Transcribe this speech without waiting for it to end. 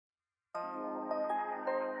Hello,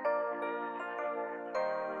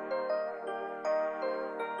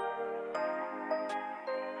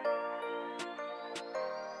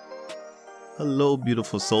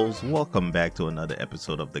 beautiful souls. Welcome back to another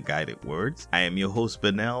episode of The Guided Words. I am your host,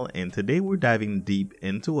 Benel, and today we're diving deep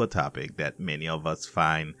into a topic that many of us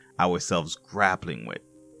find ourselves grappling with: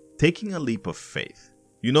 taking a leap of faith.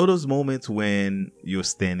 You know those moments when you're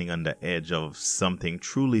standing on the edge of something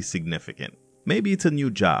truly significant. Maybe it's a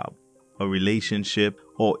new job, a relationship,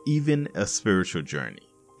 or even a spiritual journey.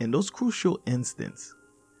 In those crucial instances,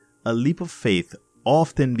 a leap of faith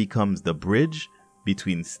often becomes the bridge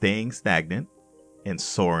between staying stagnant and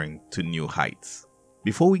soaring to new heights.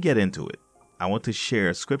 Before we get into it, I want to share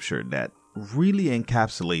a scripture that really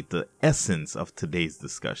encapsulates the essence of today's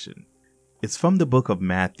discussion. It's from the book of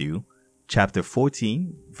Matthew, chapter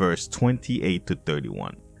 14, verse 28 to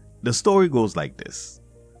 31. The story goes like this.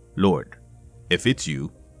 "Lord, if it's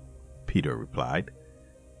you," Peter replied,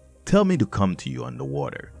 "tell me to come to you on the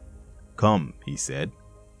water." "Come," he said.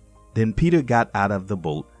 Then Peter got out of the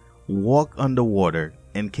boat, walked on the water,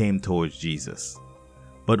 and came towards Jesus.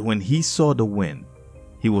 But when he saw the wind,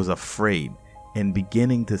 he was afraid and,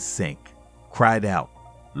 beginning to sink, cried out,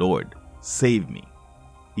 "Lord, save me."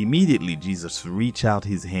 Immediately Jesus reached out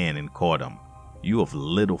his hand and caught him. "You of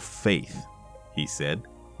little faith," he said,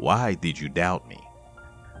 "why did you doubt me?"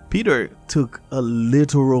 Peter took a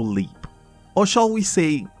literal leap, or shall we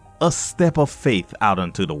say, a step of faith out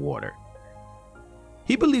onto the water.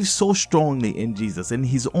 He believed so strongly in Jesus and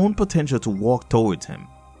his own potential to walk towards him,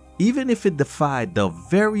 even if it defied the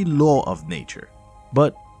very law of nature.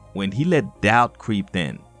 But when he let doubt creep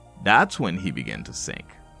in, that's when he began to sink.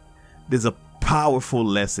 There's a powerful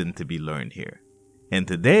lesson to be learned here, and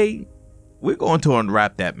today we're going to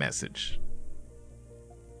unwrap that message.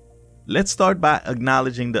 Let's start by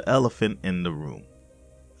acknowledging the elephant in the room: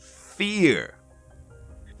 fear.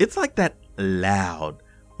 It's like that loud,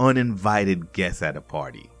 uninvited guest at a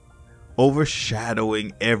party,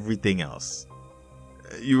 overshadowing everything else.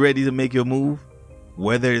 You ready to make your move?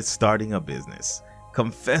 Whether it's starting a business,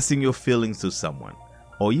 confessing your feelings to someone,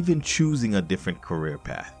 or even choosing a different career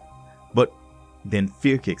path. But then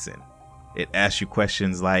fear kicks in. It asks you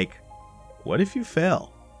questions like, what if you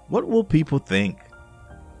fail? What will people think?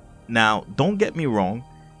 Now, don't get me wrong,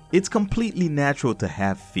 it's completely natural to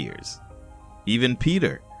have fears. Even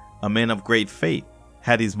Peter, a man of great faith,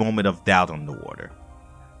 had his moment of doubt on the water.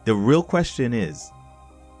 The real question is,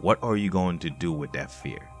 what are you going to do with that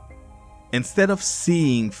fear? Instead of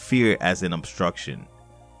seeing fear as an obstruction,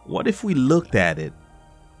 what if we looked at it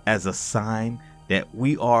as a sign that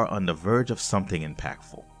we are on the verge of something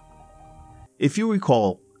impactful? If you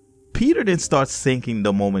recall, Peter didn't start sinking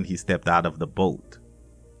the moment he stepped out of the boat.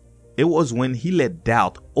 It was when he let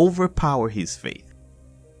doubt overpower his faith.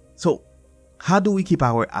 So, how do we keep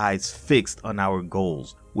our eyes fixed on our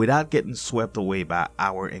goals without getting swept away by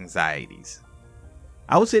our anxieties?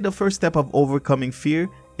 I would say the first step of overcoming fear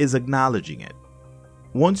is acknowledging it.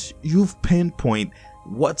 Once you've pinpointed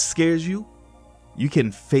what scares you, you can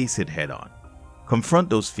face it head on. Confront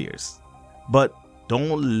those fears, but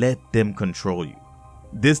don't let them control you.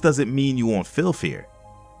 This doesn't mean you won't feel fear,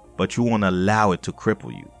 but you won't allow it to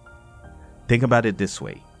cripple you. Think about it this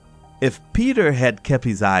way. If Peter had kept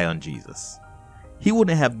his eye on Jesus, he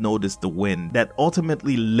wouldn't have noticed the wind that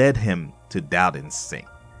ultimately led him to doubt and sink.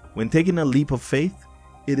 When taking a leap of faith,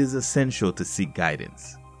 it is essential to seek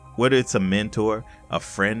guidance. Whether it's a mentor, a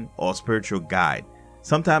friend, or a spiritual guide,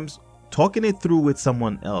 sometimes talking it through with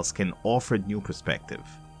someone else can offer new perspective.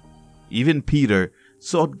 Even Peter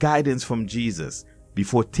sought guidance from Jesus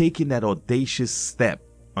before taking that audacious step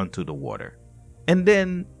onto the water. And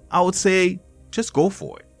then I would say, just go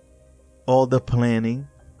for it. All the planning,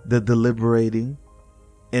 the deliberating,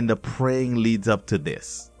 and the praying leads up to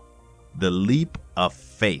this: the leap of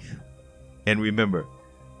faith. And remember,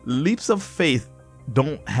 leaps of faith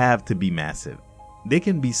don't have to be massive. They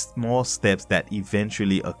can be small steps that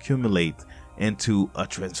eventually accumulate into a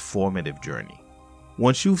transformative journey.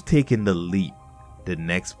 Once you've taken the leap, the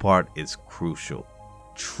next part is crucial: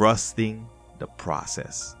 trusting the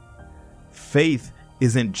process. Faith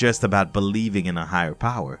isn't just about believing in a higher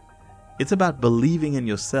power. It's about believing in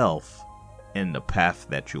yourself and the path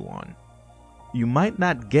that you're on. You might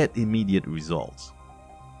not get immediate results,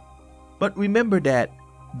 but remember that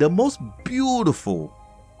the most beautiful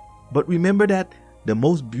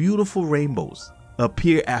rainbows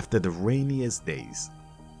appear after the rainiest days.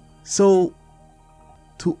 So,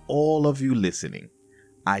 to all of you listening,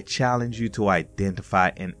 I challenge you to identify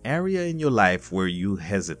an area in your life where you're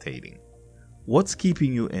hesitating. What's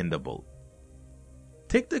keeping you in the boat?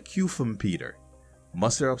 Take the cue from Peter.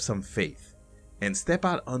 muster up some faith, and step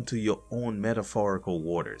out onto your own metaphorical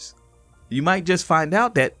waters. You might just find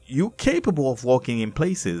out that you're capable of walking in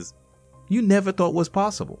places you never thought was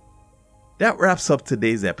possible. That wraps up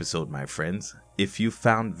today's episode, my friends. If you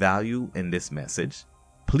found value in this message,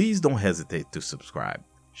 please don't hesitate to subscribe,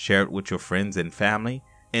 share it with your friends and family,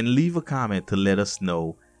 and leave a comment to let us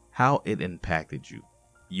know how it impacted you.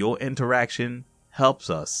 Your interaction helps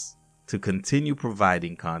us to continue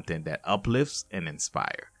providing content that uplifts and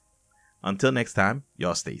inspires. Until next time,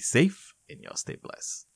 y'all stay safe and y'all stay blessed.